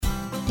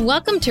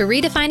Welcome to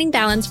Redefining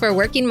Balance for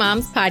Working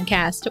Moms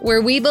podcast,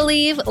 where we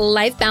believe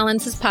life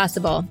balance is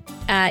possible.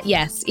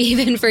 Yes,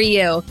 even for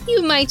you.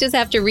 You might just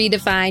have to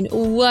redefine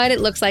what it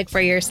looks like for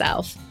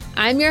yourself.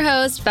 I'm your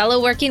host, fellow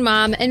working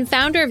mom, and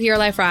founder of Your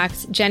Life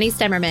Rocks, Jenny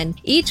Stemmerman.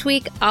 Each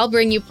week, I'll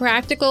bring you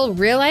practical,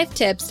 real-life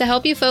tips to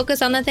help you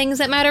focus on the things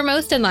that matter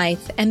most in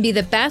life and be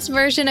the best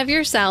version of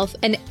yourself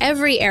in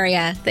every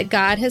area that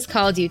God has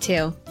called you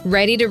to.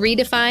 Ready to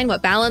redefine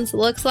what balance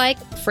looks like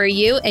for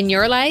you in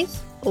your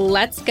life?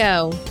 Let's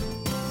go.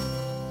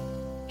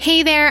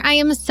 Hey there, I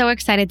am so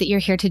excited that you're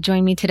here to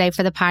join me today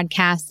for the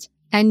podcast.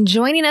 And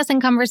joining us in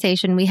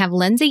conversation, we have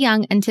Lindsay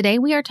Young, and today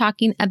we are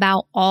talking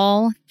about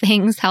all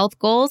things health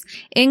goals,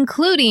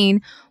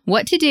 including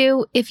what to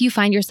do if you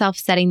find yourself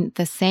setting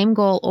the same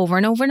goal over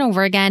and over and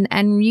over again,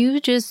 and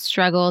you just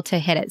struggle to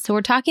hit it. So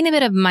we're talking a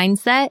bit of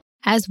mindset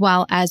as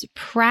well as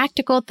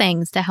practical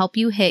things to help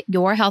you hit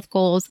your health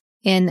goals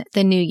in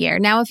the new year.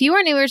 Now, if you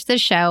are newer to this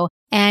show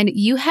and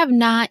you have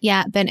not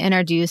yet been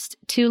introduced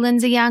to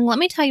Lindsay Young, let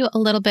me tell you a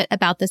little bit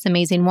about this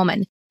amazing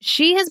woman.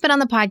 She has been on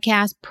the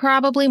podcast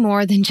probably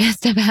more than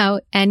just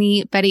about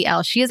anybody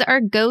else. She is our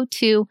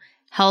go-to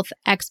health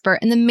expert.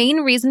 And the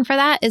main reason for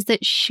that is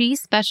that she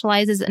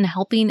specializes in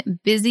helping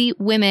busy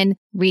women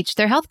reach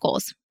their health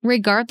goals,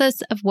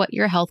 regardless of what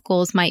your health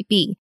goals might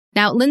be.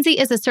 Now, Lindsay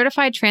is a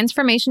certified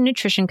transformation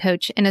nutrition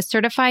coach and a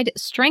certified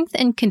strength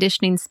and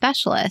conditioning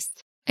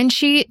specialist. And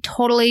she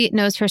totally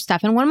knows her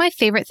stuff. And one of my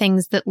favorite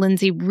things that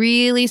Lindsay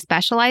really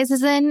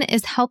specializes in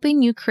is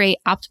helping you create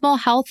optimal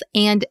health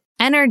and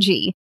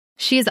energy.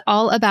 She is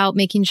all about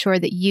making sure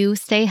that you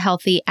stay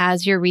healthy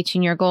as you're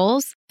reaching your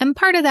goals. And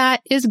part of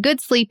that is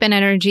good sleep and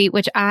energy,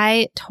 which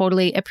I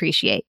totally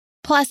appreciate.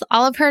 Plus,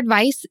 all of her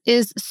advice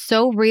is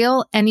so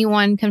real,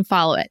 anyone can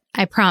follow it.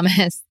 I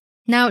promise.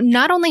 Now,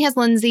 not only has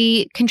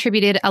Lindsay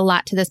contributed a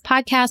lot to this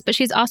podcast, but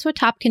she's also a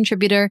top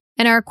contributor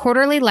in our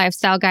quarterly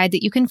lifestyle guide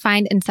that you can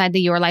find inside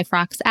the Your Life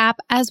Rocks app,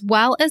 as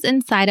well as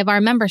inside of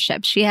our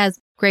membership. She has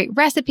great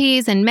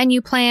recipes and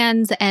menu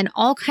plans and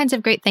all kinds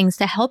of great things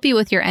to help you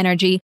with your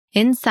energy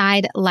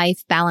inside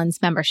Life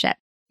Balance membership.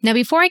 Now,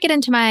 before I get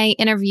into my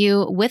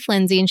interview with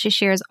Lindsay and she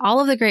shares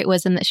all of the great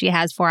wisdom that she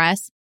has for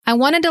us, I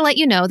wanted to let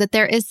you know that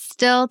there is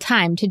still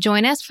time to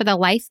join us for the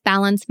Life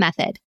Balance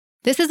Method.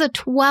 This is a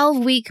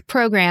 12-week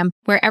program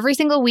where every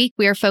single week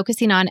we are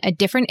focusing on a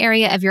different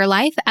area of your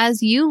life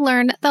as you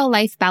learn the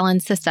Life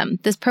Balance system.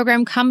 This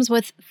program comes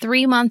with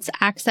 3 months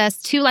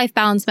access to Life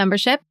Balance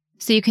membership,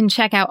 so you can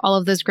check out all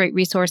of those great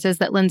resources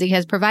that Lindsay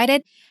has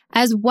provided,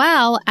 as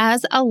well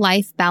as a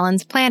Life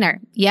Balance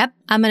planner. Yep,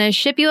 I'm going to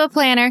ship you a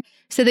planner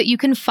so that you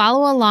can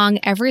follow along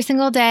every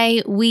single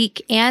day,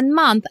 week, and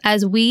month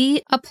as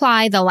we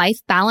apply the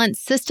Life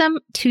Balance system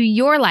to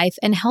your life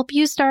and help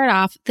you start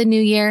off the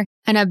new year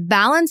in a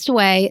balanced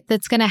way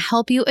that's going to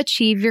help you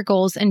achieve your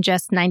goals in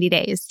just 90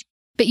 days.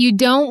 But you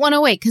don't want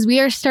to wait because we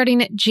are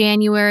starting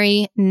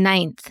January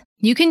 9th.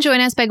 You can join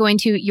us by going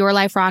to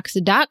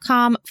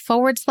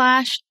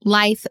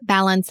yourliferocks.com/life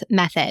balance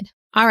method.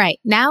 All right,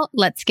 now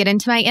let's get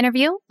into my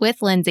interview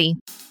with Lindsay.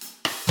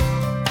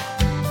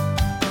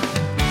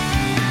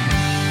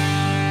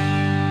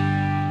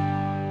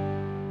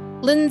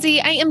 Lindsay,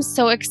 I am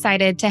so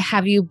excited to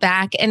have you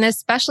back, and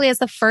especially as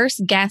the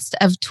first guest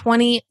of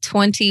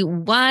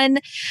 2021.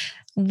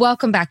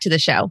 Welcome back to the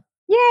show.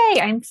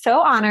 Yay, I'm so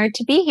honored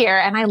to be here.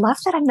 And I love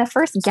that I'm the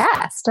first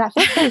guest. That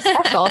feels very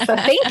special. So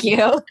thank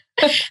you.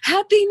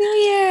 Happy New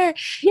Year.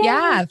 Yay.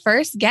 Yeah,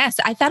 first guest.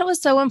 I thought it was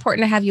so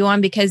important to have you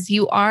on because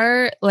you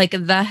are like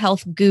the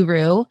health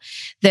guru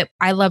that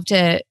I love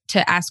to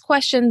ask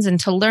questions and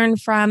to learn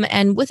from.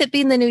 And with it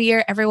being the new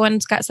year,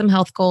 everyone's got some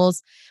health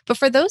goals. But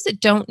for those that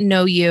don't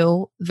know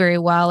you very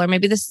well, or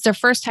maybe this is their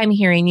first time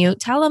hearing you,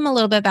 tell them a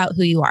little bit about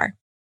who you are.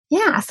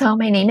 Yeah, so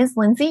my name is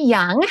Lindsay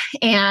Young,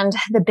 and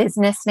the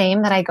business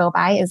name that I go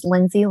by is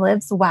Lindsay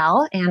Lives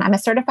Well. And I'm a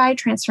certified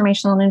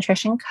transformational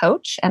nutrition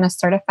coach and a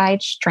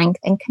certified strength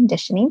and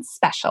conditioning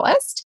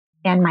specialist.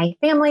 And my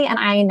family and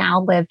I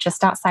now live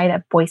just outside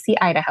of Boise,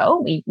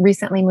 Idaho. We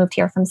recently moved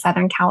here from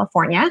Southern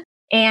California,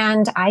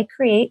 and I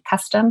create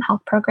custom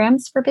health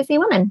programs for busy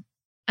women.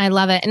 I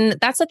love it. And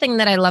that's the thing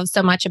that I love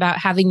so much about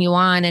having you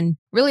on and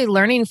really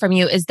learning from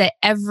you is that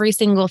every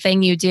single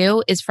thing you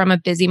do is from a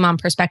busy mom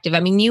perspective.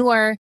 I mean, you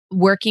are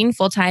working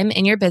full-time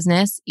in your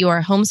business, you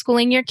are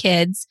homeschooling your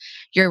kids,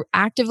 you're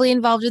actively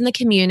involved in the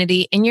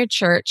community, in your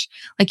church.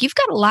 Like you've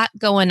got a lot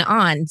going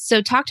on.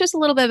 So talk to us a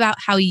little bit about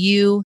how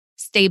you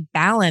stay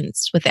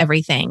balanced with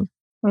everything.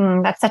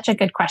 That's such a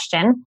good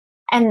question.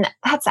 And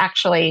that's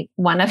actually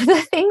one of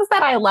the things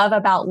that I love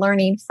about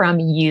learning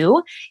from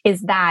you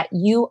is that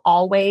you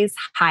always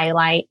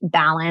highlight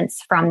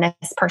balance from this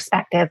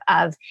perspective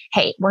of,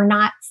 hey, we're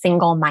not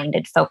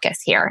single-minded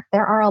focus here.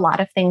 There are a lot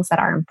of things that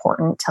are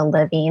important to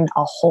living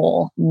a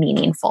whole,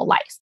 meaningful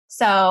life.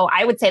 So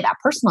I would say that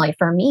personally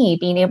for me,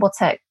 being able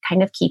to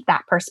kind of keep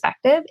that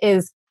perspective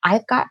is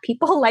I've got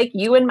people like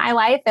you in my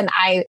life, and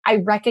I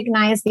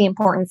recognize the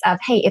importance of,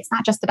 hey, it's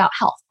not just about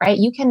health, right?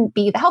 You can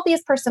be the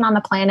healthiest person on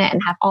the planet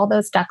and have all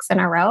those ducks in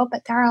a row,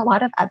 but there are a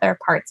lot of other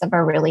parts of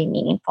a really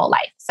meaningful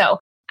life. So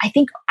I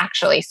think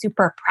actually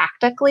super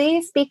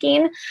practically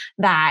speaking,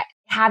 that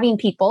having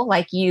people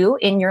like you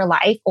in your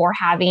life, or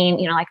having,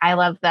 like I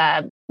love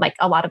like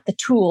a lot of the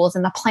tools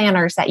and the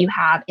planners that you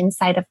have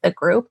inside of the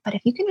group. But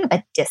if you can have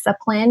a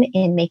discipline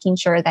in making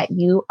sure that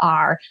you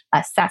are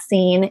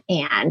assessing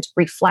and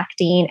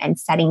reflecting and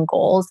setting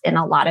goals in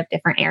a lot of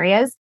different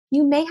areas,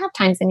 you may have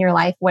times in your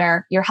life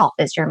where your health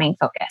is your main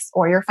focus,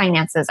 or your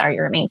finances are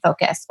your main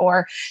focus,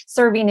 or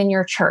serving in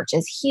your church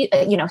is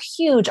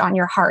huge on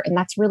your heart. And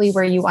that's really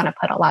where you want to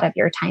put a lot of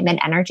your time and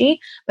energy.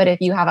 But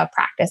if you have a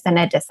practice and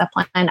a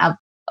discipline of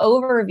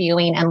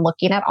overviewing and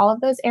looking at all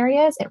of those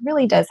areas, it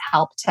really does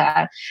help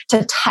to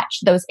touch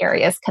those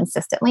areas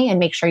consistently and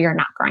make sure you're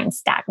not growing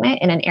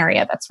stagnant in an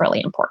area that's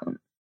really important.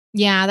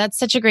 Yeah, that's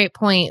such a great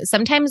point.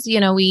 Sometimes,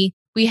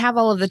 we have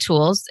all of the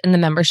tools in the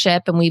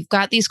membership, and we've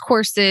got these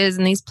courses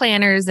and these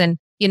planners, and,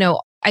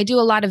 I do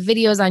a lot of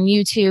videos on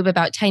YouTube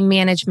about time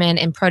management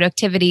and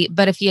productivity.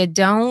 But if you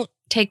don't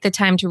take the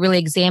time to really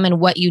examine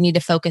what you need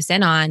to focus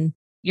in on,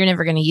 you're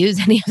never going to use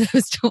any of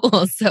those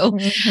tools. So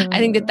I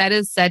think that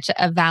is such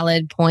a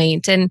valid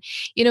point. And,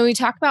 we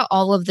talk about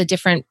all of the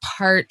different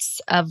parts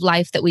of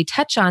life that we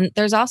touch on.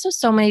 There's also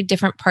so many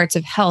different parts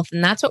of health.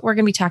 And that's what we're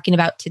going to be talking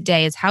about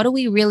today, is how do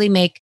we really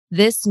make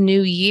this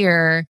new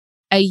year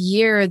a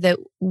year that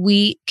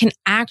we can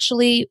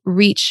actually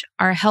reach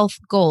our health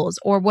goals,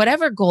 or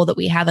whatever goal that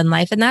we have in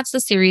life. And that's the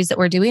series that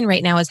we're doing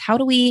right now, is how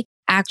do we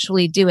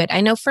actually do it?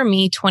 I know for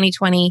me,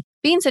 2020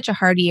 being such a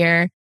hard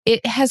year,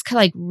 it has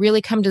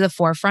really come to the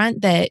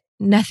forefront that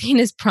nothing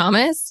is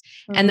promised,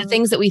 and the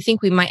things that we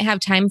think we might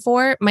have time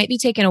for might be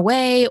taken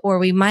away, or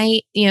we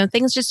might,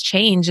 things just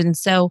change. And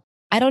so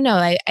I don't know.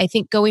 I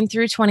think going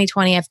through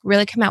 2020, I've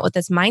really come out with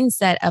this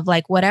mindset of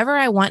whatever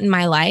I want in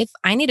my life,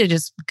 I need to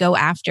just go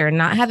after and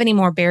not have any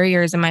more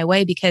barriers in my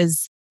way,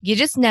 because you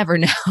just never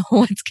know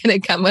what's going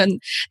to come in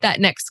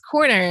that next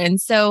corner. And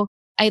so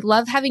I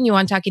love having you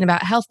on talking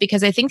about health,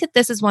 because I think that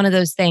this is one of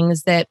those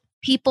things that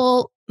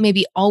people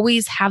maybe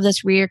always have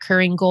this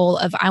reoccurring goal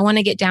of, I want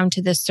to get down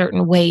to this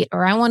certain weight,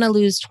 or I want to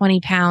lose 20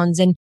 pounds.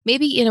 And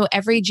maybe,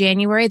 every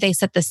January they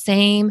set the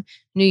same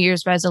New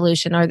Year's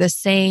resolution or the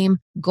same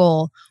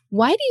goal.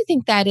 Why do you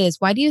think that is?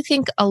 Why do you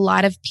think a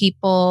lot of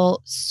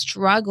people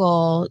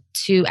struggle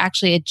to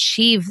actually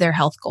achieve their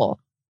health goal?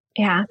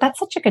 Yeah, that's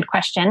such a good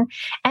question.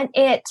 And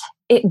it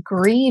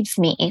grieves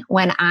me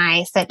when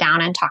I sit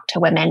down and talk to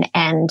women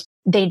and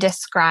they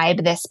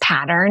describe this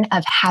pattern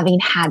of having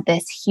had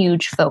this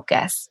huge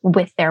focus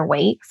with their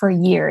weight for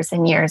years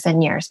and years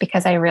and years,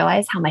 because I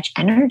realize how much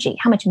energy,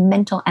 how much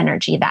mental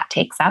energy that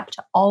takes up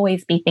to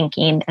always be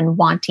thinking and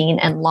wanting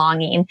and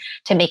longing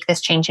to make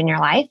this change in your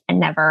life and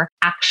never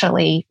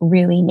actually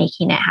really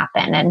making it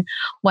happen. And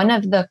one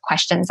of the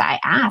questions I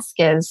ask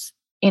is,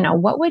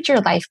 what would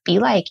your life be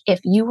like if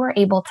you were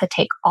able to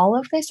take all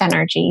of this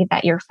energy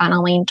that you're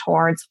funneling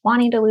towards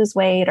wanting to lose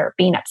weight or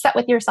being upset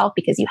with yourself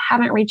because you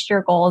haven't reached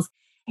your goals,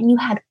 and you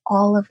had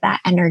all of that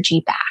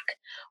energy back?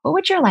 What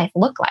would your life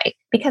look like?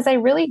 Because I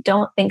really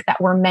don't think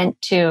that we're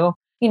meant to,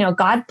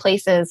 God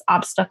places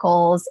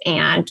obstacles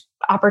and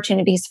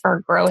opportunities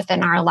for growth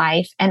in our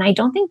life. And I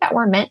don't think that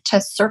we're meant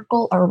to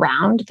circle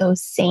around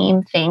those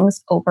same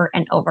things over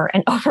and over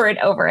and over and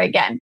over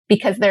again,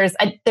 because there's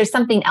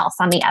something else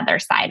on the other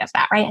side of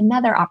that, right?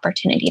 Another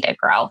opportunity to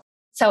grow.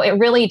 So it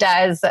really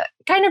does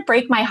kind of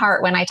break my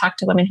heart when I talk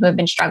to women who have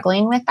been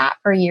struggling with that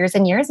for years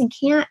and years and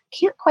can't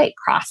quite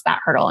cross that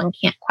hurdle and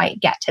can't quite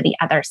get to the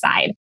other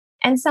side.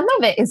 And some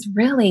of it is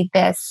really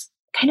this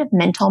kind of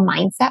mental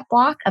mindset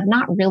block of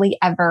not really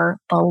ever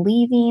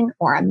believing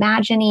or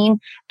imagining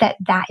that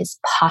that is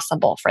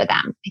possible for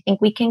them. I think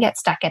we can get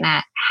stuck in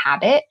a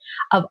habit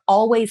of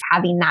always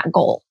having that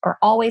goal, or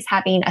always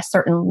having a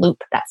certain loop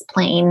that's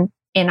playing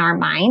in our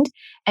mind.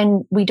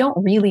 And we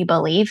don't really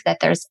believe that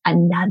there's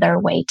another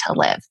way to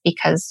live,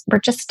 because we're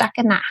just stuck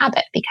in that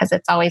habit because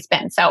it's always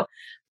been. So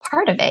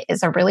part of it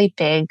is a really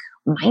big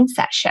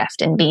mindset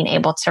shift in being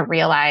able to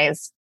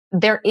realize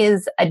there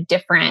is a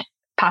different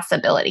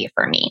possibility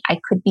for me. I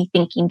could be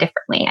thinking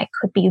differently. I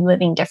could be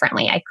living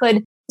differently. I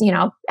could,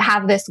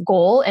 have this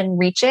goal and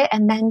reach it,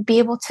 and then be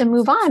able to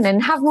move on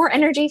and have more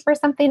energy for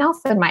something else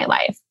in my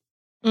life.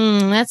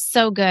 That's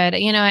so good.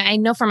 I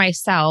know for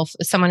myself,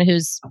 someone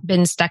who's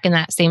been stuck in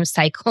that same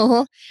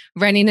cycle,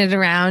 running it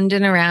around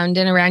and around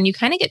and around, you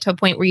kind of get to a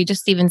point where you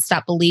just even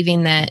stop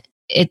believing that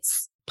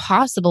it's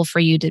possible for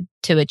you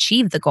to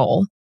achieve the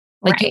goal.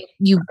 Right.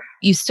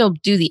 You still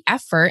do the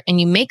effort and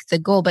you make the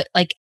goal, but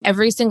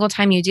every single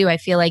time you do, I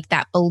feel like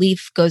that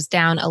belief goes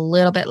down a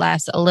little bit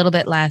less, a little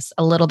bit less,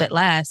 a little bit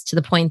less, to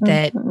the point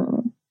that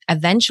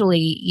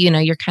eventually,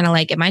 you're kind of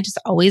am I just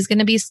always going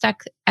to be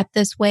stuck at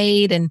this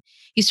weight? And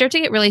you start to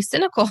get really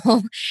cynical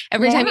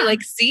every time you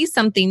see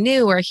something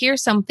new or hear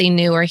something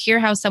new or hear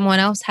how someone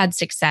else had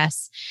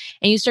success.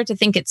 And you start to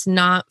think it's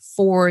not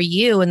for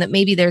you, and that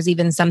maybe there's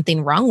even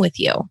something wrong with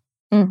you.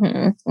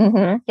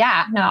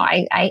 Yeah, no,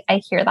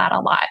 I hear that a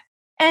lot.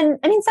 And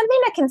I mean, something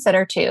to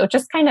consider too,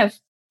 just kind of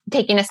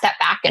taking a step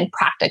back and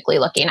practically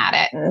looking at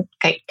it and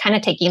kind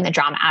of taking the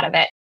drama out of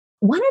it.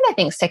 one of the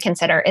things to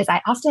consider is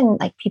I often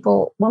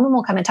women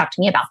will come and talk to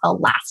me about the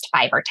last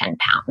 5 or 10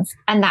 pounds.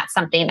 And that's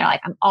something they're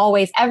like,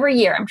 every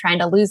year I'm trying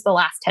to lose the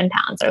last 10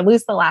 pounds or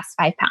lose the last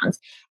 5 pounds.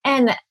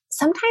 And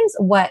sometimes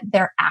what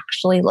they're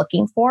actually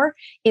looking for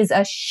is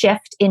a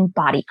shift in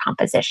body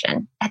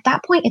composition. At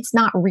that point, it's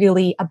not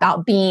really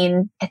about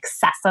being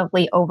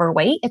excessively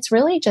overweight. It's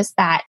really just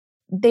that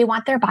they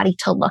want their body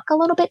to look a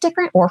little bit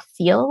different or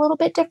feel a little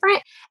bit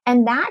different.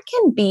 And that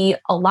can be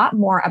a lot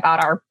more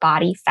about our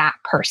body fat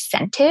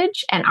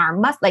percentage and our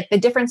the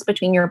difference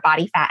between your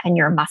body fat and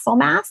your muscle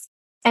mass.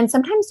 And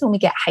sometimes when we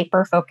get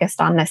hyper focused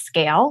on the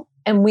scale,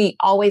 and we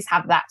always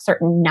have that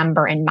certain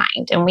number in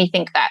mind, and we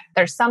think that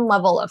there's some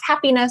level of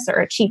happiness or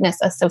achievement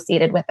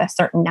associated with a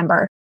certain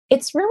number,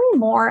 it's really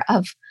more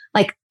of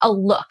like a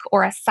look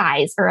or a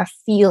size or a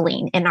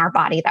feeling in our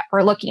body that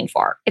we're looking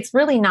for. It's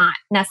really not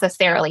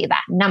necessarily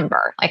that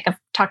number. Like I've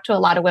talked to a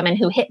lot of women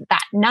who hit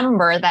that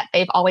number that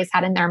they've always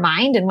had in their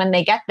mind. And when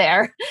they get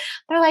there,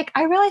 they're like,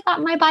 I really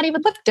thought my body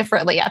would look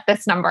differently at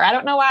this number. I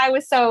don't know why I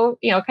was so,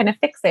 kind of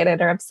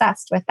fixated or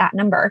obsessed with that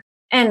number.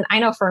 And I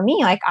know for me,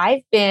 like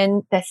I've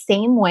been the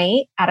same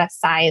weight at a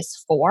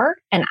size 4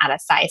 and at a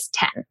size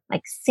 10,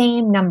 like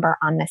same number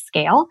on the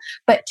scale,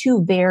 but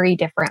two very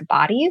different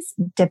bodies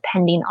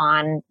depending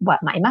on what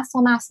my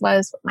muscle mass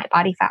was, what my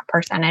body fat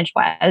percentage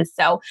was.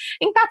 So I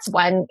think that's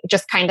one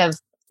just kind of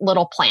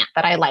little plant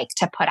that I like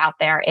to put out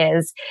there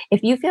is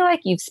if you feel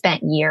like you've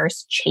spent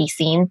years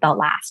chasing the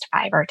last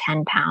 5 or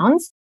 10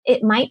 pounds,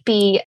 it might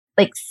be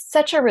like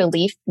such a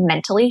relief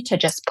mentally to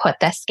just put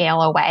the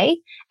scale away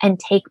and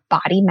take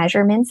body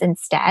measurements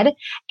instead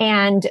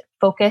and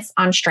focus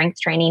on strength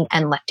training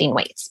and lifting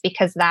weights,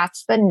 because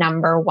that's the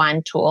number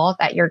one tool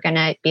that you're going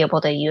to be able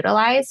to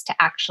utilize to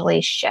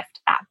actually shift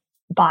that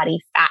body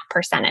fat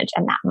percentage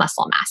and that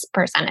muscle mass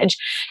percentage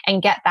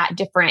and get that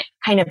different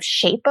kind of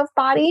shape of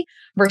body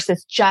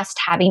versus just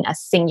having a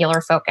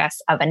singular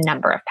focus of a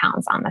number of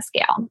pounds on the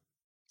scale.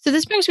 So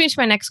this brings me to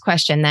my next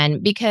question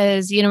then,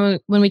 because,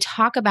 when we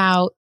talk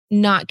about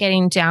not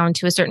getting down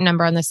to a certain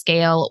number on the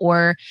scale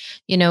or,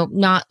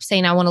 not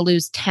saying I want to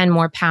lose 10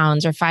 more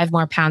pounds or 5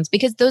 more pounds,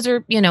 because those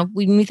are,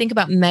 when we think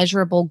about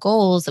measurable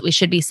goals that we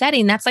should be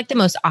setting, that's like the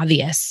most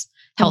obvious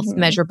health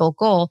measurable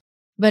goal.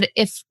 But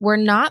if we're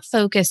not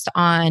focused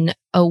on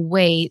a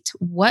weight,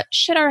 what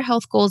should our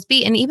health goals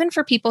be? And even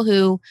for people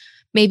who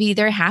maybe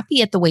they're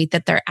happy at the weight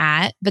that they're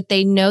at, but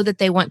they know that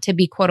they want to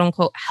be quote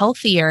unquote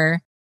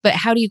healthier, but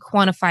how do you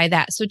quantify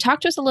that? So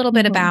talk to us a little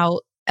bit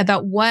about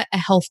what a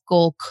health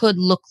goal could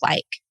look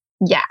like.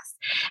 Yes.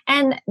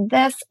 And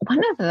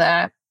one of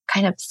the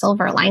kind of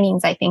silver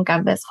linings, I think,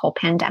 of this whole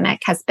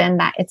pandemic has been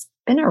that it's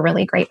been a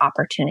really great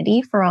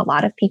opportunity for a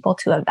lot of people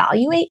to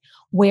evaluate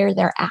where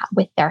they're at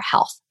with their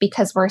health,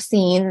 because we're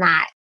seeing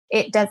that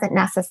it doesn't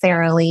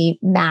necessarily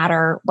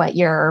matter what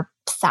your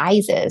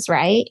size is,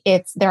 right?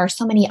 There are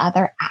so many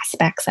other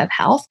aspects of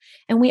health.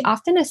 And we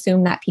often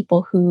assume that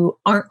people who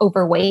aren't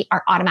overweight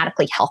are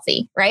automatically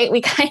healthy, right? We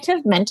kind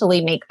of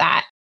mentally make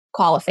that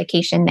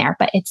qualification there,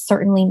 but it's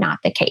certainly not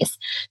the case.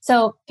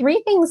 So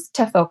 3 things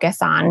to focus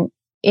on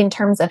in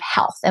terms of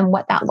health and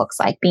what that looks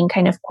like being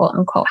kind of quote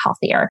unquote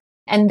healthier.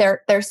 And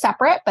they're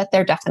separate, but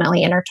they're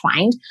definitely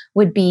intertwined,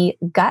 would be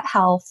gut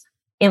health,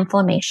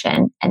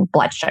 inflammation, and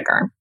blood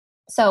sugar.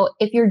 So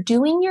if you're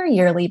doing your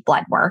yearly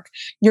blood work,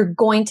 you're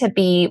going to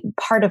be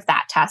part of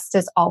that test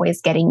is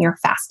always getting your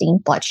fasting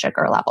blood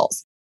sugar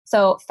levels.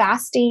 So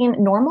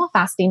normal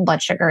fasting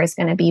blood sugar is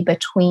going to be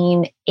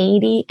between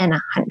 80 and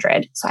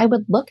 100. So I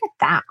would look at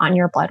that on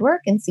your blood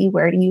work and see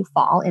where do you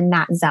fall in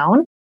that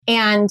zone.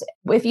 And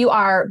if you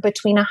are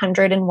between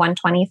 100 and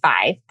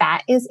 125,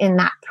 that is in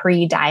that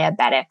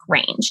pre-diabetic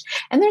range.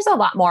 And there's a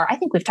lot more. I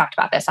think we've talked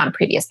about this on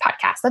previous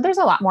podcasts, that there's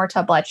a lot more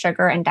to blood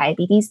sugar and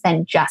diabetes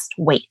than just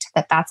weight,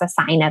 that's a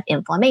sign of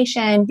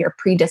inflammation. You're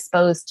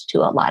predisposed to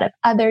a lot of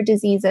other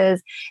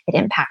diseases. It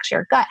impacts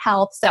your gut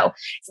health. So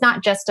it's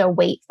not just a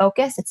weight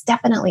focus. It's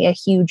definitely a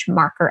huge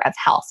marker of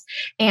health.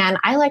 And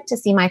I like to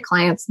see my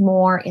clients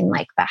more in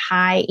like the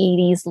high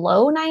 80s,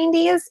 low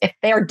 90s. If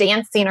they're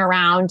dancing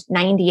around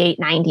 98,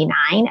 99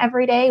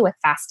 every day with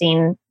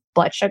fasting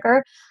blood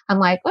sugar, I'm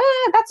like, well,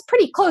 that's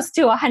pretty close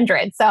to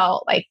 100.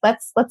 So like,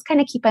 let's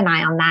kind of keep an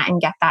eye on that and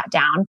get that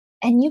down.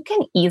 And you can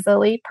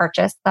easily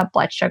purchase the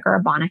blood sugar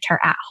monitor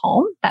at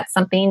home. That's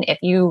something if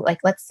you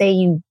let's say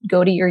you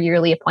go to your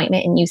yearly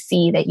appointment and you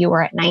see that you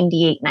are at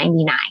 98,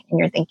 99, and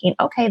you're thinking,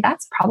 okay,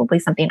 that's probably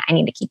something I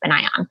need to keep an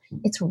eye on.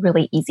 It's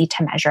really easy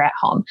to measure at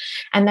home.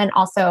 And then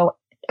also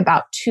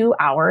about 2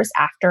 hours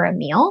after a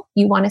meal,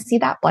 you want to see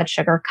that blood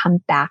sugar come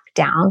back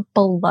down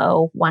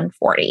below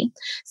 140.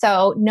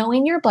 So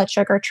knowing your blood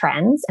sugar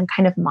trends and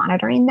kind of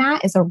monitoring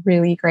that is a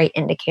really great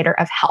indicator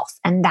of health.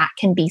 And that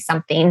can be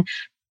something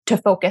to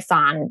focus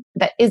on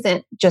that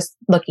isn't just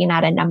looking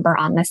at a number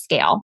on the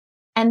scale.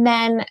 And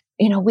then,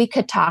 we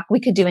could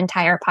do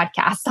entire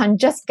podcasts on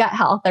just gut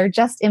health or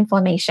just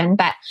inflammation,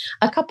 but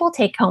a couple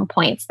take-home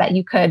points that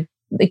you could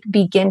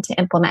begin to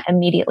implement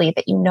immediately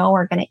that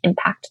are going to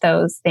impact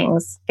those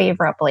things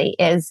favorably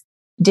is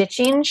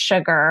ditching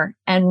sugar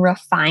and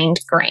refined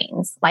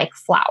grains like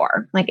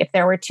flour. Like if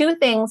there were two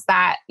things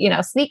that,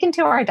 sneak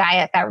into our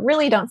diet that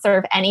really don't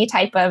serve any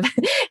type of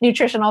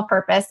nutritional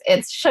purpose,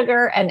 it's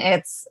sugar and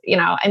it's,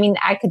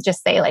 I could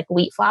just say like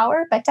wheat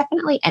flour, but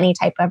definitely any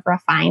type of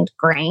refined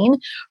grain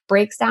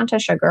breaks down to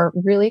sugar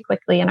really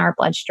quickly in our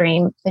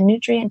bloodstream. The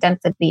nutrient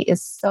density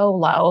is so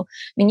low.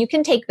 I mean, you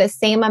can take the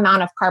same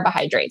amount of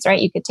carbohydrates,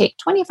 right? You could take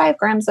 25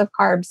 grams of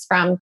carbs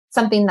from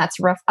something that's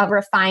a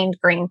refined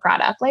grain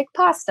product like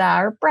pasta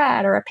or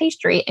bread or a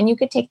pastry. And you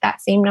could take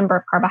that same number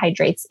of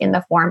carbohydrates in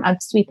the form of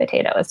sweet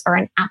potatoes or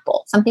an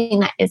apple,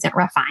 something that isn't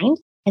refined.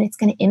 And it's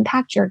going to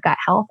impact your gut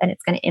health and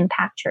it's going to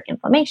impact your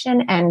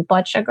inflammation and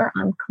blood sugar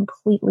on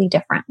completely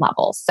different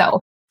levels.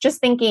 So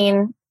just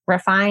thinking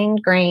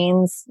refined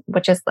grains,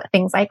 which is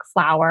things like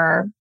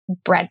flour,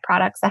 bread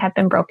products that have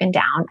been broken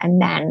down,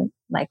 and then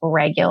like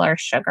regular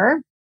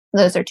sugar.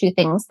 Those are two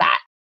things that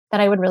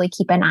I would really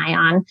keep an eye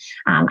on.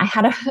 I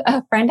had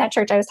a friend at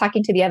church I was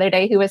talking to the other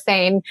day who was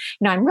saying,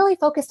 I'm really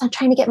focused on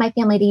trying to get my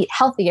family to eat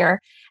healthier.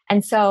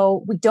 And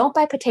so we don't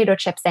buy potato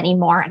chips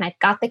anymore. And I've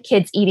got the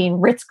kids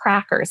eating Ritz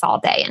crackers all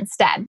day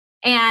instead.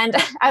 And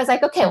I was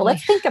like, okay, well,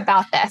 let's think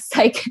about this.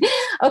 Like,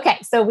 okay,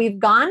 so we've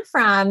gone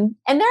from,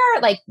 and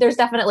there's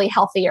definitely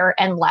healthier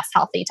and less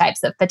healthy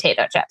types of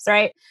potato chips,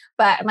 right?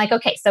 But I'm like,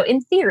 okay, so in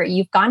theory,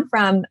 you've gone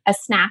from a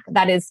snack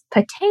that is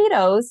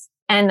potatoes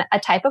and a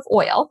type of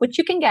oil, which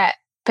you can get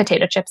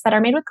potato chips that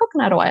are made with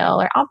coconut oil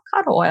or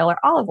avocado oil or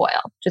olive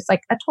oil, just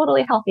like a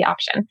totally healthy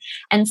option,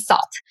 and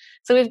salt.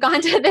 So we've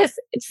gone to this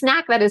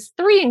snack that is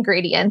 3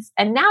 ingredients,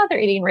 and now they're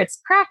eating Ritz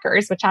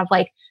crackers, which have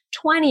like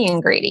 20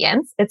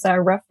 ingredients. It's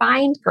a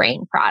refined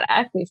grain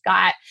product. We've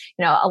got,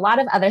 a lot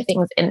of other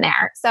things in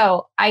there.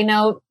 So I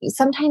know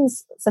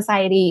sometimes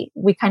society,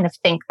 we kind of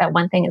think that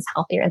one thing is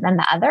healthier than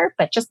the other,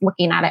 but just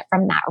looking at it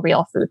from that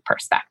real food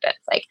perspective,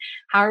 like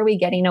how are we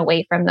getting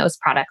away from those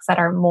products that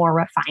are more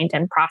refined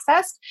and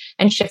processed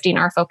and shifting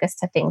our focus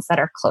to things that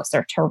are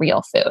closer to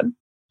real food?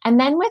 And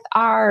then with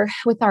our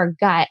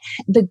gut,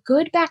 the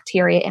good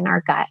bacteria in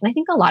our gut, and I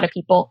think a lot of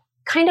people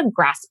kind of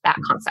grasp that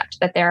concept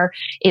that there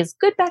is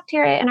good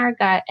bacteria in our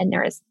gut and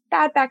there is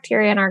bad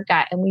bacteria in our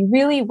gut. And we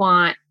really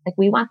want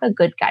the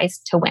good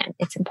guys to win.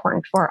 It's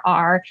important for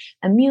our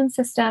immune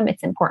system.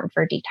 It's important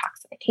for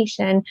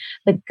detoxification,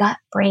 the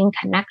gut-brain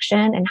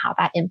connection and how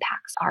that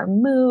impacts our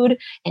mood,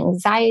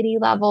 anxiety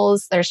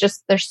levels. There's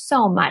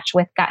so much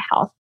with gut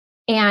health.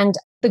 And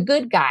the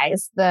good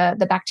guys,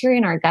 the bacteria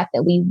in our gut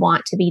that we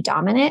want to be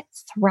dominant,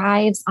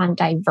 thrives on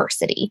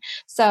diversity.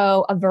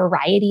 So a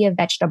variety of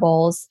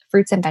vegetables,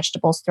 fruits and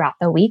vegetables throughout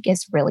the week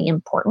is really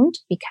important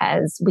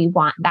because we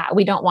want that.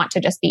 We don't want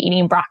to just be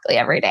eating broccoli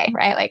every day,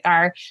 right? Like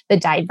the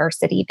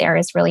diversity there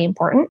is really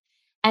important.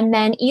 And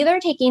then either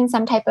taking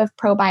some type of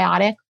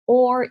probiotic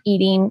or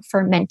eating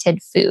fermented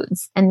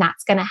foods. And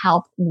that's going to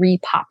help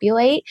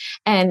repopulate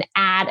and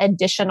add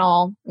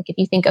additional, like if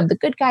you think of the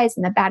good guys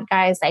and the bad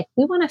guys, like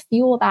we want to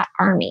fuel that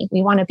army.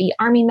 We want to be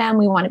arming them.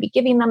 We want to be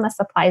giving them the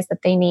supplies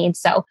that they need.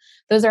 So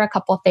those are a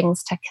couple of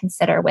things to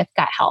consider with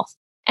gut health.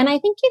 And I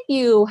think if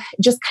you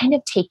just kind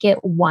of take it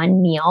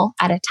one meal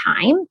at a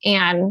time,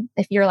 and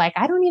if you're like,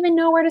 I don't even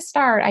know where to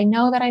start, I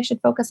know that I should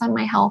focus on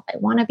my health, I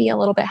want to be a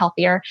little bit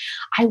healthier,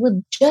 I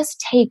would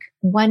just take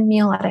one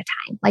meal at a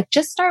time. Like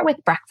just start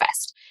with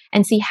breakfast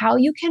and see how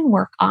you can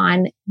work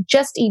on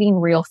just eating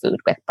real food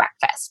with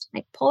breakfast.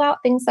 Like pull out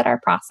things that are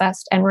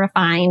processed and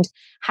refined,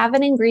 have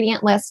an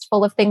ingredient list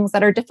full of things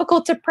that are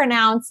difficult to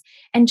pronounce,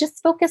 and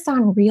just focus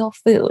on real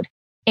food.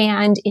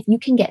 And if you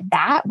can get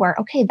that where,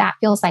 okay, that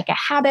feels like a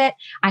habit,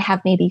 I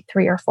have maybe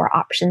 3 or 4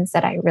 options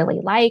that I really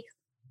like,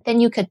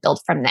 then you could build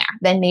from there.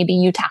 Then maybe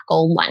you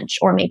tackle lunch,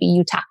 or maybe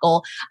you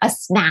tackle a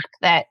snack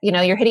that,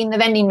 you're hitting the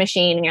vending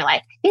machine and you're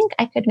like, I think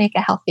I could make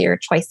a healthier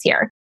choice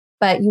here.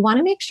 But you want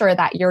to make sure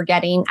that you're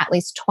getting at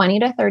least 20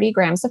 to 30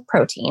 grams of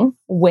protein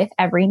with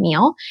every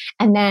meal.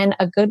 And then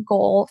a good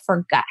goal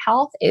for gut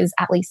health is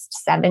at least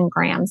 7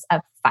 grams of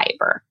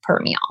fiber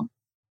per meal.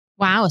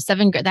 Wow,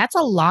 that's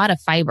a lot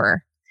of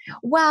fiber.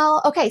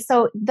 Well, okay.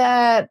 So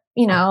the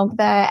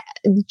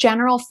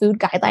general food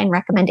guideline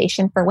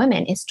recommendation for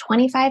women is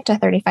 25 to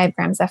 35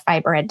 grams of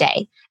fiber a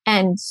day.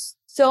 And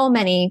so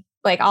many,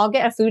 like I'll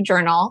get a food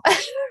journal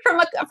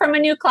from a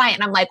new client.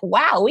 And I'm like,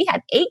 wow, we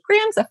had 8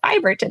 grams of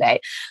fiber today.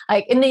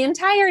 Like in the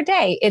entire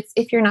day,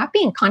 if you're not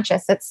being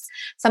conscious, it's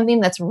something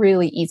that's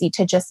really easy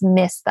to just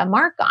miss the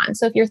mark on.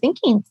 So if you're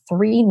thinking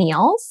 3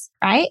 meals,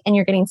 right, and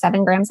you're getting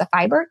 7 grams of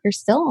fiber, you're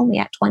still only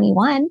at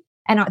 21.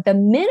 And the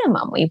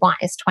minimum we want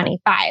is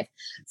 25.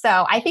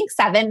 So I think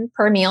 7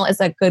 per meal is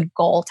a good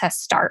goal to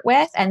start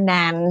with. And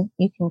then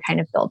you can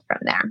kind of build from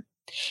there.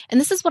 And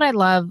this is what I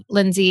love,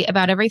 Lindsay,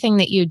 about everything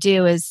that you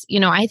do is,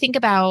 I think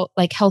about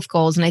like health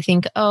goals and I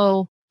think,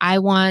 oh, I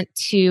want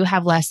to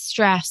have less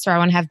stress or I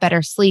want to have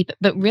better sleep.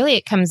 But really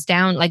it comes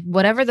down, like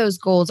whatever those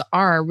goals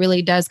are,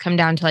 really does come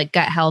down to like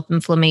gut health,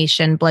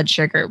 inflammation, blood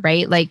sugar,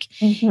 right? Like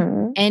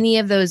any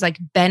of those like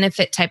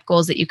benefit type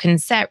goals that you can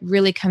set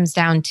really comes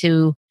down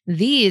to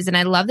these. And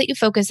I love that you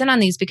focus in on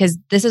these because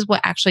this is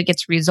what actually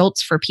gets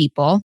results for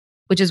people,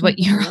 which is what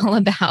you're all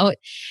about.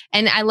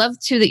 And I love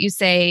too that you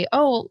say,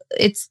 oh,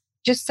 it's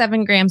just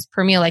 7 grams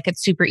per meal. Like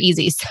it's super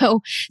easy. So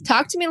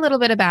talk to me a little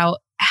bit about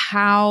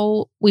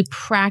how we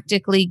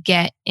practically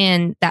get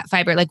in that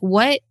fiber. Like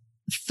what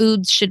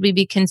foods should we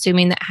be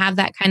consuming that have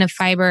that kind of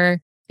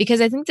fiber?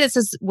 Because I think this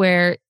is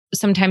where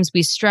sometimes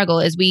we struggle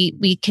is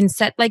we can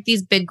set like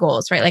these big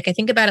goals, right? Like I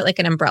think about it like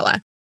an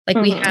umbrella. Like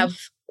we have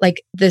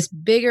like this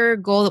bigger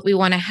goal that we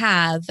want to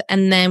have,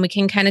 and then we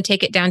can kind of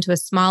take it down to a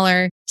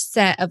smaller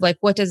set of like,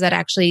 what does that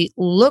actually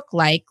look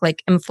like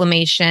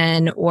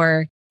inflammation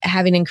or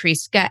having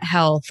increased gut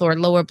health or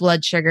lower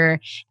blood sugar.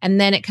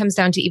 And then it comes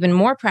down to even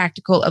more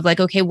practical of like,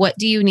 okay, what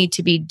do you need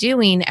to be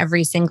doing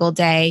every single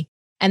day?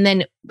 And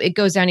then it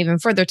goes down even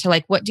further to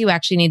like, what do you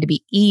actually need to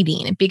be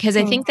eating? Because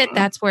I think that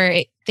that's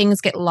where things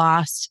get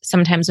lost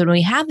sometimes when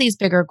we have these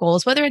bigger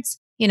goals, whether it's,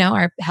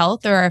 our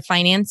health or our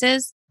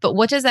finances, but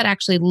what does that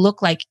actually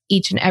look like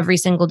each and every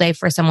single day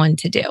for someone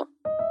to do?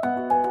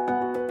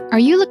 Are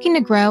you looking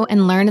to grow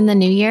and learn in the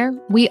new year?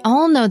 We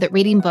all know that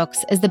reading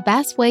books is the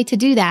best way to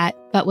do that,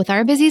 but with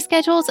our busy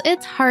schedules,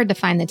 it's hard to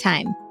find the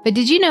time. But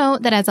did you know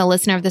that as a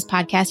listener of this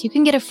podcast, you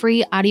can get a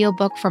free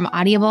audiobook from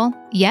Audible?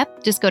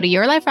 Yep, just go to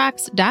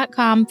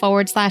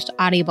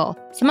yourliferocks.com/Audible.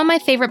 Some of my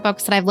favorite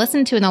books that I've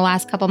listened to in the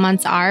last couple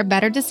months are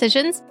Better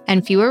Decisions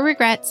and Fewer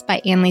Regrets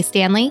by Anne Lee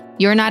Stanley,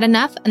 You're Not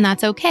Enough and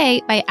That's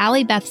Okay by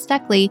Allie Beth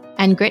Stuckley,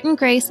 and Grit and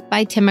Grace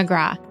by Tim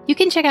McGraw. You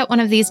can check out one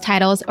of these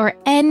titles or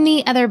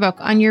any other book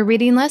on your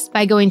reading list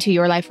by going to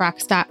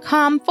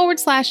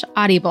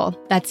yourliferocks.com/Audible.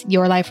 That's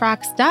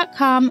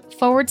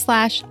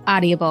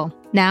yourliferocks.com/Audible.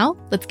 Now,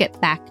 let's get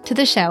back to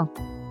the show.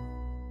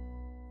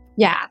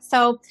 Yeah.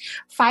 So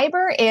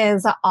fiber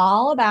is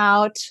all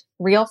about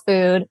real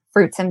food,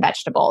 fruits and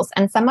vegetables.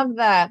 And some of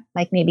the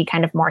maybe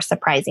kind of more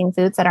surprising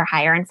foods that are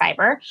higher in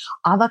fiber,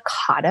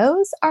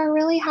 avocados are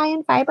really high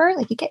in fiber.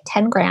 Like you get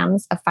 10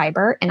 grams of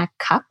fiber in a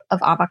cup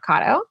of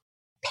avocado.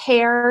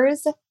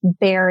 Pears,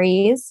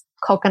 berries,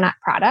 coconut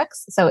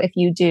products. So if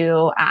you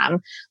do, a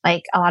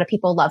lot of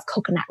people love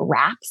coconut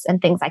wraps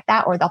and things like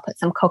that, or they'll put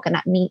some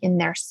coconut meat in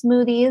their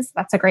smoothies.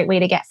 That's a great way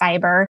to get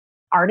fiber.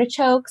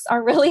 Artichokes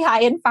are really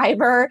high in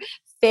fiber.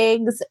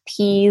 Figs,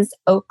 peas,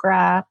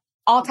 okra,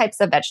 all types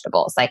of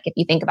vegetables. Like if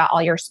you think about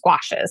all your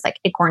squashes, like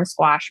acorn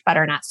squash,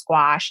 butternut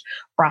squash,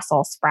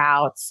 Brussels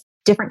sprouts,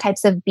 different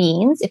types of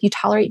beans. If you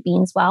tolerate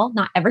beans well,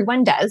 not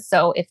everyone does.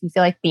 So if you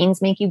feel like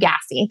beans make you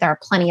gassy, there are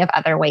plenty of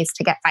other ways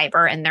to get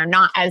fiber, and they're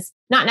not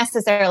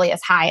necessarily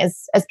as high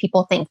as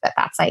people think that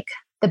that's like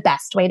the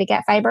best way to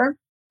get fiber.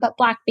 But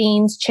black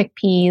beans,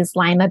 chickpeas,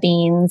 lima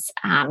beans,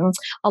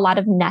 a lot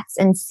of nuts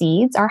and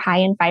seeds are high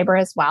in fiber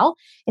as well.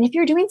 And if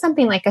you're doing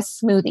something like a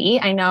smoothie,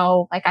 I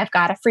know I've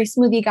got a free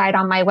smoothie guide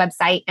on my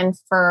website, and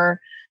for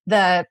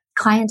the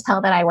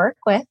clientele that I work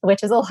with,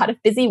 which is a lot of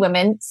busy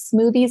women,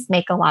 smoothies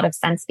make a lot of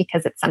sense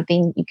because it's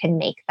something you can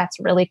make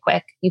that's really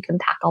quick. You can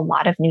pack a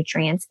lot of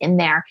nutrients in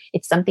there.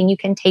 It's something you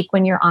can take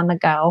when you're on the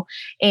go.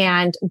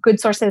 And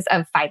good sources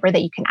of fiber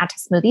that you can add to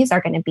smoothies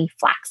are going to be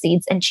flax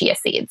seeds and chia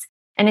seeds.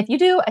 And if you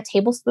do a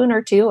tablespoon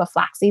or two of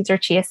flax seeds or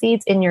chia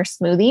seeds in your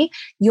smoothie,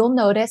 you'll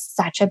notice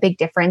such a big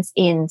difference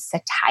in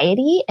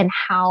satiety and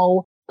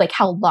how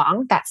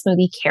long that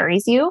smoothie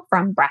carries you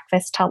from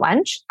breakfast to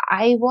lunch.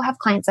 I will have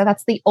clients say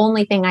that's the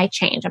only thing I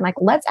change. I'm like,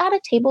 let's add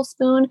a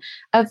tablespoon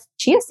of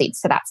chia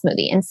seeds to that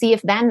smoothie and see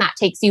if then that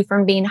takes you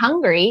from being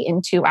hungry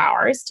in 2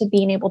 hours to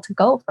being able to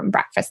go from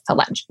breakfast to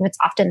lunch. And it's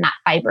often that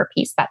fiber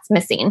piece that's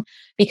missing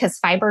because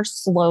fiber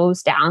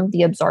slows down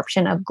the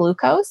absorption of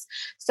glucose.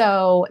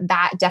 So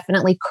that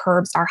definitely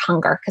curbs our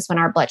hunger because when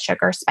our blood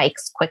sugar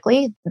spikes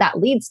quickly, that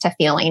leads to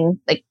feeling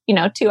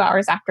 2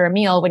 hours after a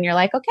meal when you're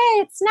like, okay,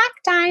 it's snack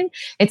time.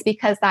 It's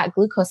because that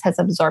glucose has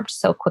absorbed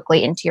so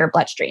quickly into your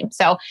bloodstream.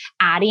 So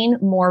adding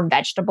more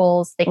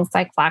vegetables, things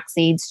like flax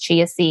seeds,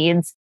 chia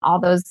seeds, all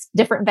those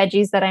different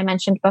veggies that I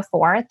mentioned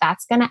before,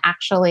 that's going to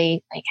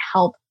actually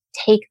help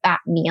take that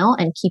meal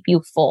and keep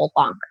you full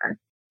longer.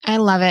 I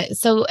love it.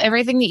 So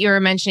everything that you were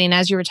mentioning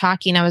as you were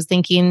talking, I was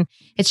thinking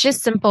it's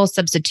just simple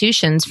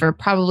substitutions for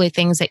probably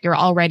things that you're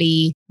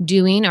already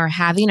doing or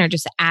having or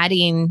just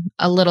adding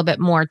a little bit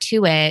more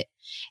to it.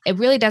 It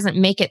really doesn't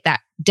make it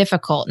that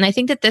difficult. And I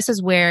think that this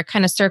is where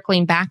kind of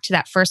circling back to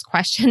that first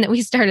question that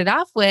we started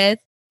off with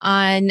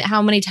on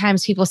how many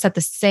times people set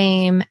the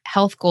same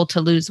health goal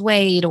to lose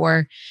weight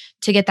or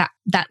to get that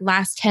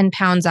last 10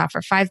 pounds off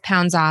or 5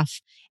 pounds off.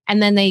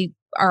 And then they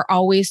are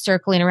always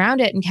circling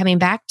around it and coming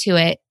back to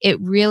it. It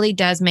really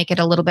does make it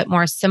a little bit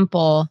more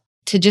simple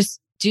to just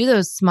do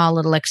those small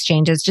little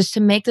exchanges, just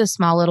to make those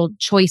small little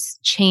choice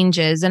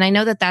changes. And I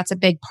know that that's a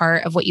big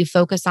part of what you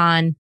focus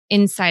on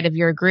inside of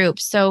your group.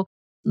 So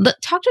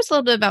talk to us a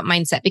little bit about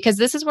mindset, because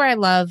this is where I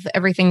love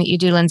everything that you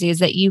do, Lindsay, is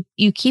that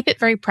you keep it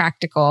very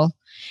practical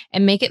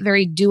and make it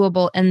very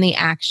doable in the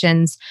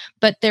actions.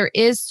 But there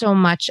is so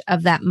much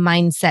of that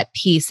mindset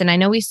piece. And I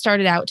know we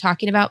started out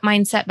talking about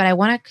mindset, but I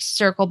want to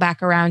circle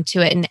back around to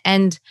it and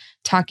end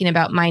talking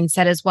about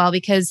mindset as well.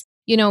 Because,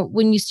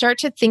 when you start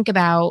to think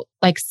about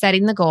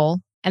setting the goal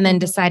and then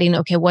deciding,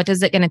 okay, what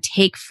is it going to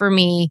take for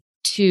me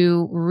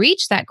to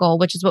reach that goal,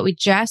 which is what we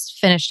just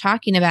finished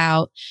talking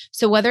about.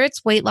 So whether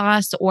it's weight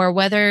loss or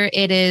whether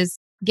it is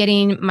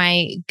getting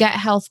my gut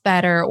health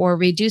better or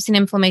reducing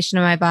inflammation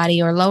in my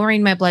body or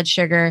lowering my blood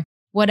sugar,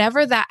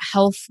 whatever that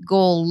health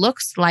goal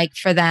looks like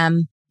for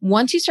them,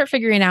 once you start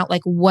figuring out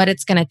like what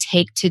it's going to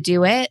take to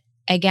do it,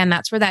 again,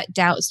 that's where that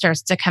doubt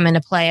starts to come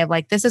into play of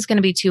like, this is going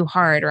to be too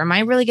hard, or am I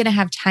really going to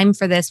have time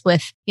for this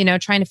with,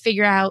 trying to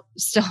figure out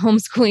still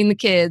homeschooling the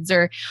kids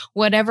or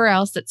whatever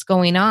else that's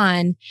going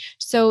on.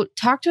 So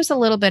talk to us a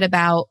little bit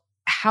about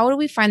how do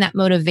we find that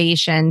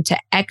motivation to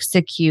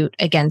execute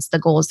against the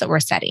goals that we're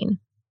setting?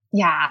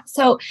 Yeah.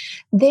 So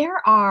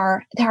there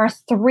are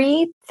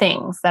three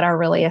things that are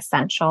really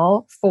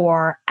essential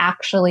for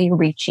actually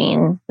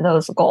reaching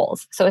those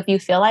goals. So if you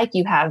feel like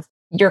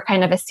you're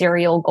kind of a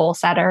serial goal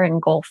setter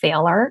and goal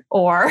failer,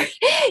 or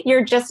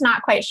you're just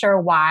not quite sure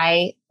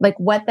why, like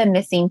what the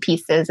missing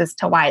piece is as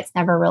to why it's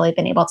never really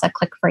been able to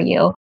click for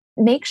you,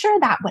 make sure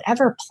that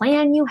whatever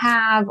plan you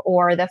have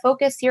or the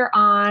focus you're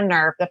on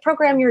or the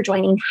program you're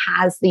joining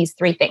has these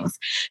three things.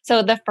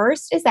 So the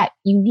first is that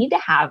you need to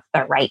have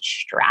the right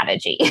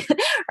strategy,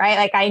 right?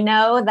 Like I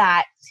know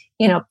that,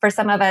 for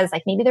some of us,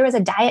 like maybe there was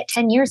a diet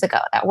 10 years ago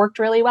that worked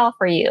really well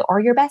for you, or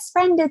your best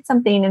friend did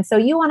something. And so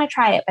you want to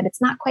try it, but it's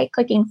not quite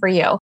clicking for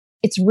you.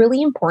 It's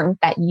really important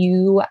that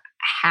you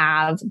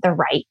have the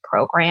right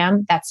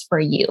program that's for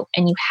you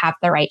and you have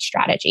the right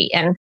strategy.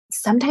 And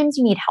sometimes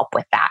you need help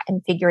with that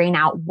and figuring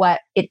out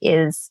what it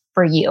is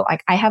for you.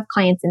 Like I have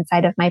clients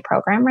inside of my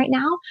program right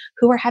now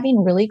who are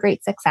having really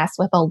great success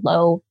with a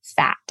low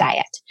fat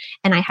diet.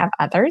 And I have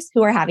others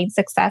who are having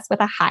success with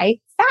a high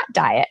fat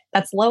diet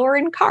that's lower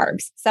in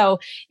carbs. So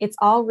it's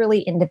all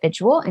really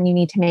individual and you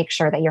need to make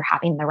sure that you're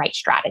having the right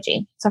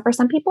strategy. So for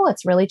some people,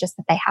 it's really just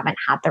that they haven't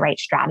had the right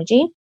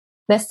strategy.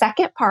 The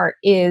second part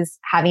is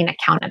having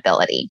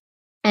accountability.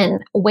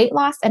 And weight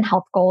loss and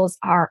health goals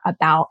are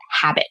about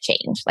habit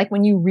change. Like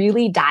when you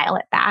really dial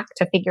it back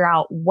to figure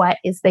out what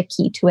is the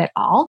key to it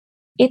all,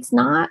 it's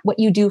not what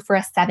you do for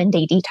a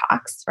 7-day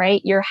detox,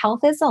 right? Your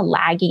health is a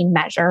lagging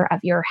measure of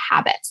your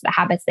habits, the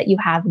habits that you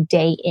have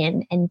day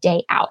in and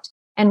day out.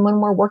 And when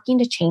we're working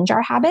to change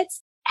our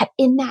habits,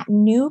 in that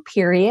new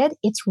period,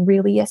 it's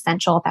really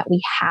essential that we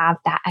have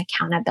that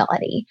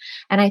accountability.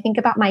 And I think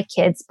about my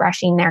kids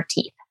brushing their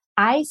teeth.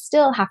 I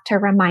still have to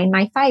remind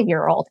my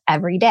 5-year-old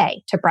every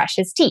day to brush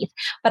his teeth,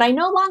 but I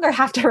no longer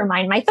have to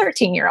remind my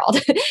 13-year-old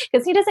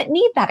because he doesn't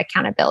need that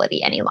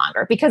accountability any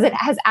longer because it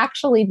has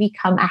actually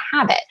become a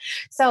habit.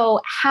 So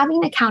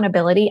having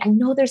accountability, I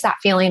know there's that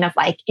feeling of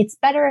like, it's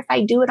better if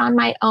I do it on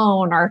my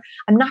own, or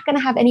I'm not going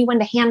to have anyone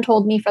to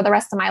handhold me for the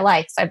rest of my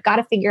life. So I've got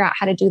to figure out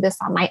how to do this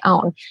on my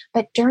own.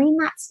 But during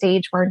that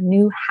stage where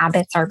new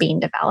habits are being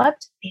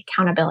developed, the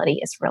accountability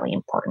is really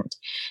important.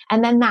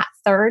 And then that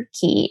third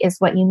key is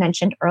what you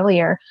mentioned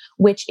earlier,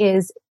 which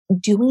is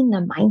doing the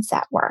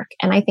mindset work.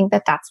 And I think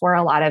that that's where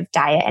a lot of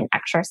diet and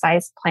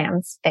exercise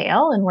plans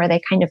fail and where they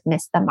kind of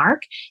miss the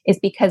mark is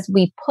because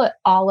we put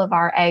all of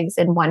our eggs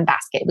in one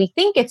basket. We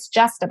think it's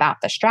just about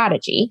the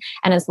strategy.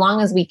 And as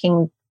long as we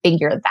can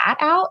figure that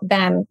out,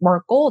 then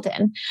we're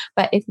golden.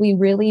 But if we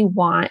really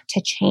want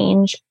to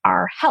change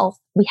our health,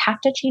 we have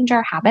to change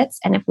our habits.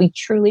 And if we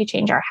truly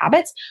change our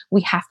habits,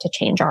 we have to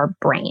change our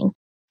brain.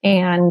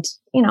 And,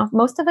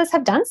 most of us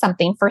have done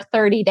something for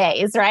 30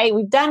 days, right?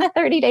 We've done a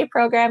 30-day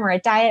program or a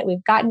diet.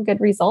 We've gotten good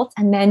results.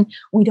 And then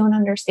we don't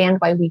understand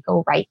why we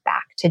go right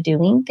back to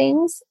doing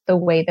things the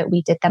way that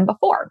we did them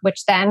before,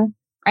 which then,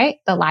 right,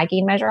 the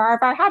lagging measure of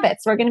our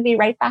habits, we're going to be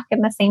right back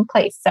in the same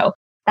place. So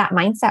that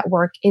mindset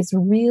work is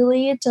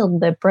really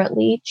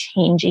deliberately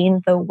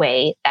changing the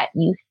way that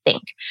you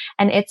think.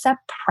 And it's a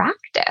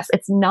practice.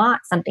 It's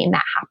not something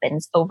that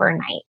happens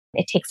overnight.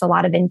 It takes a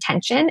lot of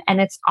intention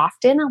and it's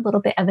often a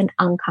little bit of an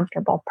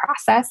uncomfortable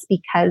process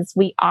because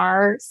we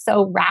are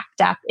so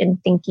wrapped up in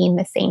thinking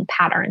the same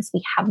patterns.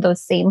 We have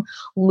those same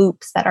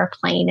loops that are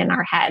playing in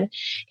our head.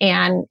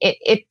 And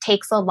it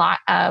takes a lot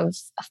of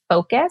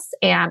focus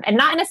and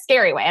not in a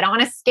scary way. I don't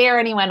want to scare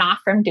anyone off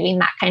from doing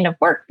that kind of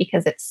work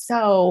because it's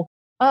so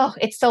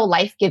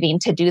life-giving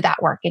to do that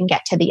work and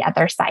get to the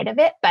other side of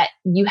it. But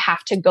you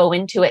have to go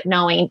into it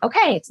knowing,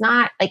 okay, it's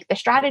not like the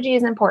strategy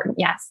is important.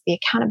 Yes, the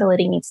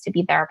accountability needs to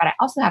be there, but I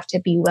also have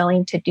to be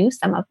willing to do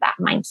some of that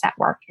mindset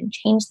work and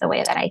change the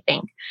way that I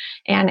think.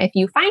 And if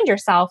you find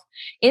yourself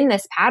in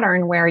this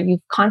pattern where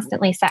you've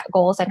constantly set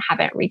goals and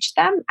haven't reached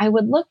them, I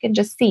would look and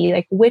just see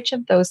like which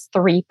of those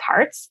three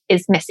parts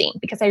is missing,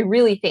 because I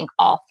really think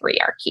all three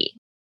are key.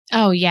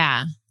 Oh,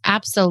 yeah.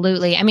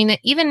 Absolutely. I mean,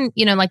 even,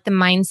 like the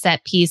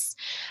mindset piece,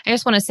 I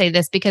just want to say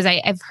this because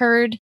I've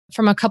heard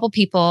from a couple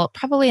people,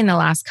 probably in the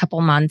last couple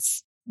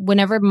months,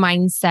 whenever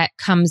mindset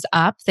comes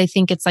up, they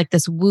think it's like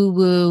this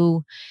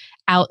woo-woo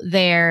out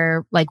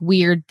there, like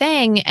weird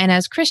thing. And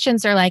as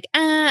Christians, they're like,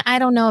 I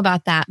don't know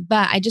about that.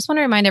 But I just want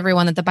to remind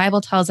everyone that the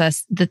Bible tells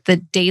us that the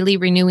daily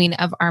renewing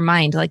of our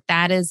mind, like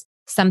that is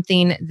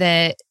something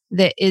that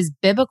is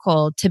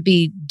biblical to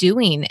be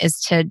doing,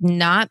 is to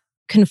not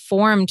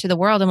conform to the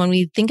world. And when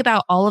we think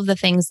about all of the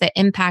things that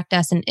impact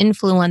us and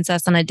influence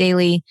us on a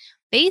daily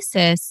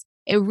basis,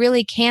 it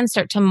really can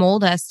start to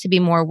mold us to be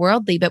more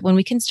worldly. But when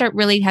we can start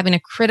really having a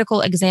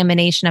critical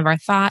examination of our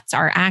thoughts,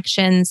 our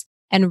actions,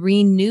 and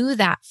renew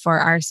that for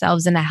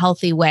ourselves in a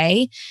healthy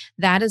way,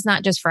 that is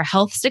not just for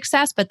health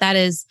success, but that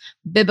is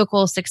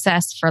biblical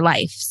success for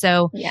life.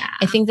 So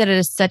I think that it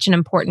is such an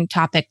important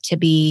topic to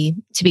be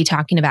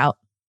talking about.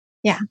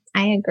 Yeah,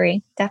 I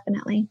agree.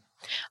 Definitely.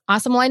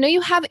 Awesome. Well, I know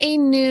you have a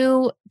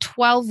new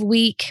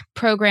 12-week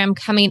program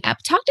coming up.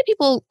 Talk to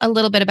people a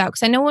little bit about,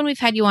 because I know when we've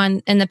had you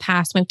on in the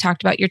past, we've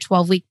talked about your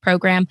 12-week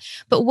program,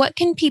 but what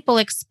can people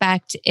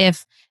expect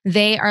if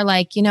they are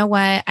like, you know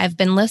what, I've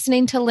been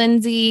listening to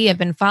Lindsay, I've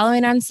been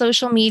following on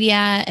social media,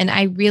 and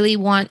I really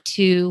want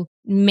to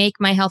make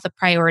my health a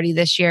priority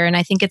this year. And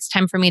I think it's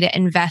time for me to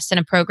invest in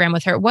a program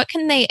with her. What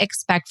can they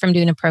expect from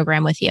doing a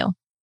program with you?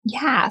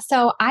 Yeah.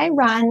 So I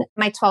run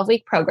my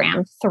 12-week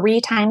program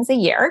 3 times a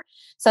year.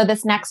 So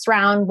this next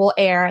round will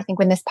air, I think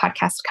when this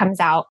podcast comes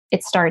out,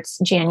 it starts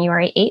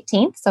January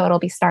 18th. So it'll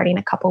be starting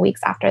a couple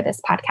weeks after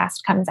this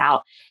podcast comes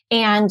out.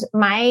 And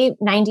my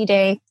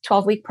 90-day,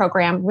 12-week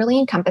program really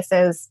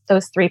encompasses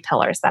those 3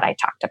 pillars that I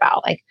talked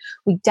about. Like,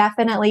 we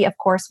definitely, of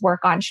course,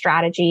 work on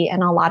strategy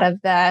and a lot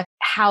of the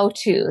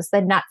how-tos,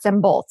 the nuts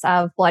and bolts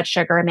of blood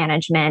sugar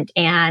management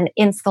and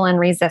insulin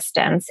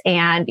resistance,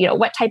 and, you know,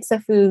 what types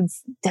of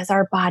foods does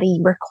our body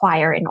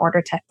require in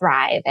order to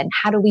thrive, and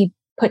how do we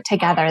put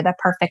together the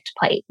perfect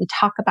plate. We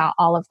talk about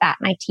all of that,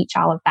 and I teach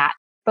all of that.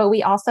 But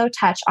we also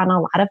touch on a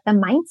lot of the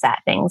mindset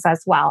things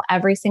as well.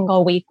 Every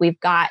single week, we've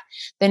got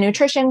the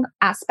nutrition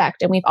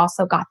aspect, and we've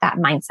also got that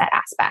mindset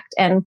aspect.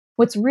 And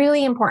what's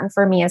really important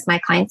for me as my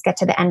clients get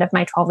to the end of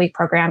my 12-week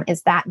program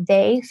is that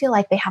they feel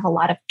like they have a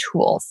lot of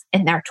tools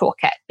in their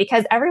toolkit,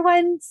 because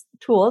everyone's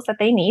tools that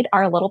they need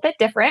are a little bit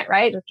different,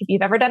 right? Like if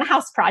you've ever done a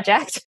house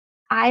project,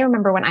 I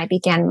remember when I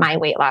began my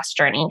weight loss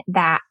journey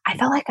that I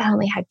felt like I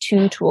only had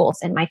 2 tools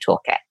in my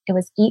toolkit. It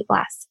was eat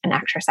less and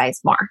exercise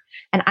more.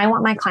 And I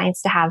want my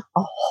clients to have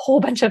a whole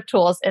bunch of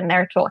tools in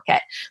their toolkit.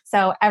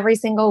 So every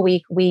single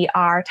week, we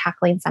are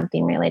tackling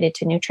something related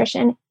to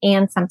nutrition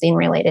and something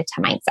related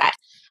to mindset.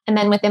 And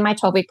then within my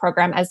 12-week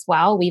program as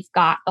well, we've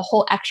got the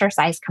whole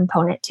exercise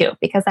component too,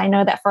 because I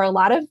know that for a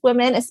lot of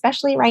women,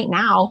 especially right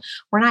now,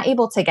 we're not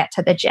able to get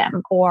to the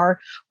gym, or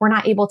we're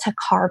not able to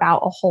carve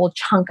out a whole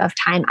chunk of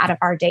time out of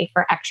our day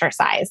for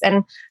exercise.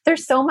 And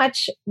there's so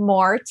much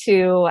more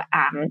to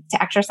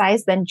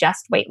exercise than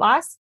just weight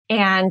loss.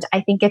 And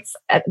I think it's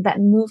that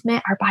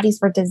movement, our bodies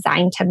were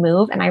designed to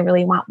move. And I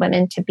really want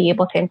women to be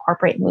able to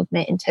incorporate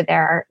movement into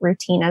their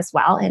routine as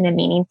well in a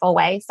meaningful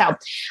way. So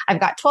I've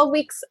got 12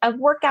 weeks of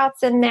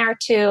workouts in there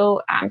too,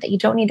 that you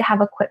don't need to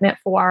have equipment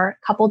for.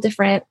 A couple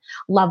different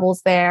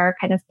levels there,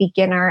 kind of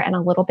beginner and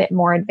a little bit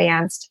more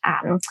advanced.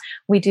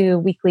 We do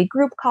weekly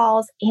group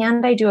calls,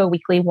 and I do a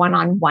weekly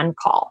one-on-one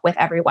call with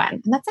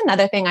everyone. And that's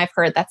another thing I've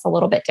heard that's a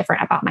little bit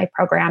different about my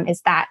program,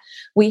 is that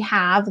we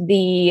have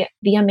the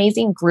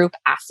amazing group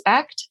aspect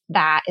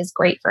that is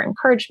great for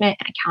encouragement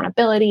and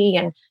accountability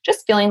and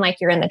just feeling like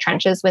you're in the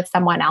trenches with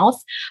someone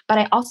else. But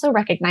I also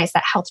recognize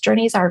that health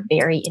journeys are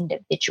very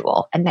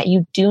individual, and that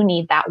you do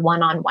need that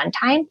one-on-one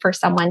time for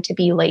someone to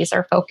be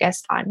laser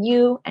focused on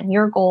you and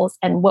your goals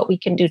and what we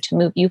can do to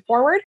move you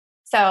forward.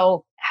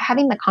 So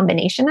having the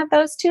combination of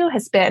those 2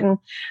 has been,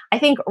 I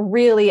think,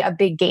 really a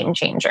big game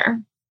changer.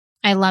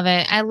 I love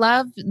it. I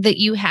love that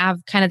you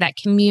have kind of that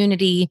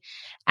community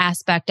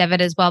aspect of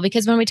it as well,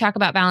 because when we talk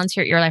about balance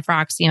here at Your Life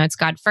Rocks, you know, it's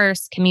God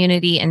first,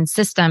 community, and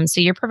systems. So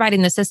you're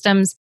providing the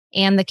systems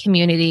and the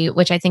community,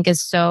 which I think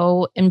is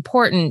so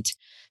important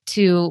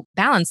to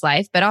balance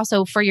life, but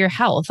also for your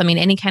health. I mean,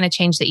 any kind of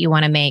change that you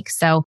want to make.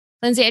 So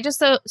Lindsay, I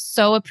just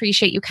so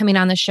appreciate you coming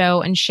on the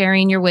show and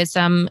sharing your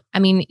wisdom. I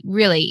mean,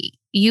 really,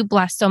 you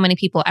bless so many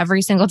people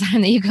every single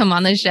time that you come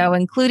on the show,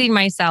 including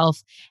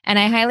myself. And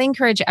I highly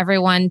encourage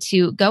everyone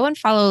to go and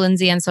follow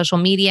Lindsay on social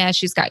media.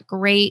 She's got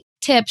great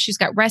tips. She's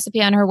got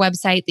recipe on her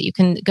website that you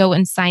can go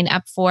and sign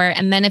up for.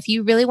 And then if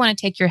you really want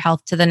to take your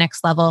health to the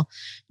next level,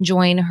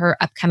 join her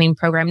upcoming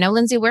program. Now,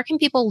 Lindsay, where can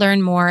people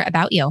learn more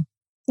about you?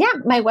 Yeah,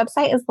 my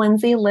website is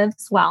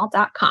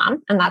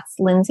lindsayliveswell.com, and that's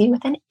Lindsay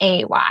with an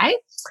AY.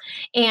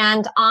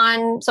 And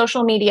on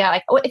social media,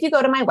 like if you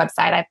go to my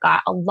website, I've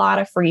got a lot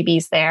of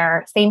freebies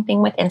there. Same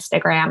thing with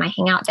Instagram. I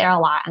hang out there a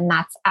lot, and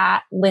that's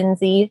at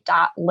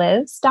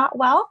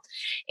lindsay.lives.well.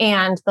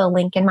 And the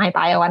link in my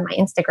bio on my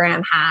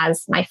Instagram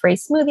has my free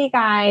smoothie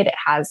guide. It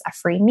has a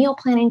free meal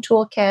planning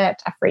toolkit,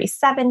 a free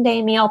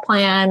 7-day meal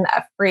plan,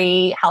 a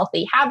free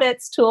healthy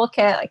habits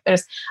toolkit. Like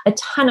there's a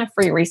ton of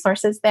free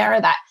resources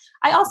there that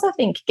I also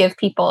think give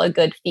people a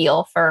good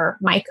feel for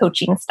my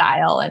coaching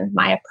style and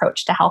my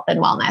approach to health and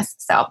wellness.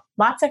 So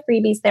lots of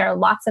freebies there,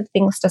 lots of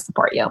things to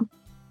support you.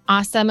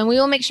 Awesome. And we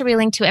will make sure we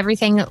link to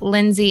everything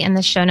Lindsay in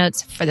the show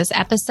notes for this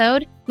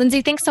episode.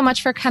 Lindsay, thanks so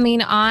much for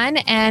coming on.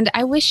 And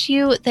I wish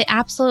you the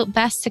absolute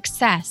best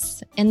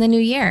success in the new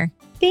year.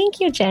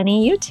 Thank you,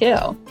 Jenny. You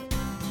too.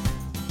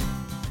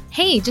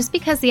 Hey, just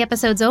because the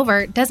episode's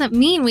over doesn't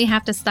mean we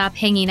have to stop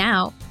hanging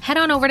out. Head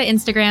on over to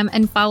Instagram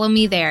and follow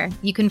me there.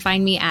 You can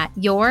find me at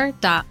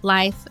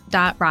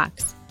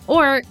your.life.rocks.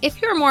 Or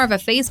if you're more of a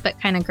Facebook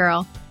kind of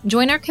girl,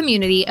 Join our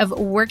community of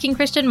working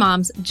Christian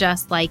moms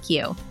just like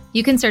you.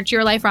 You can search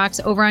Your Life Rocks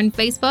over on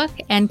Facebook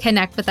and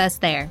connect with us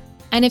there.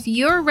 And if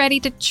you're ready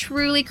to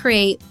truly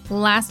create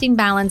lasting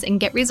balance and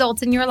get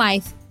results in your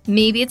life,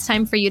 maybe it's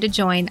time for you to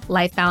join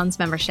Life Balance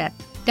Membership.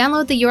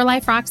 Download the Your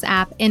Life Rocks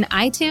app in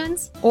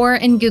iTunes or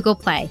in Google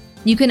Play.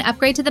 You can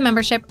upgrade to the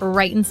membership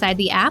right inside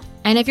the app.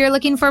 And if you're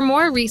looking for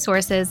more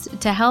resources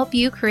to help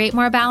you create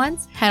more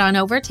balance, head on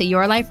over to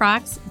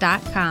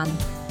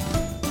yourliferocks.com.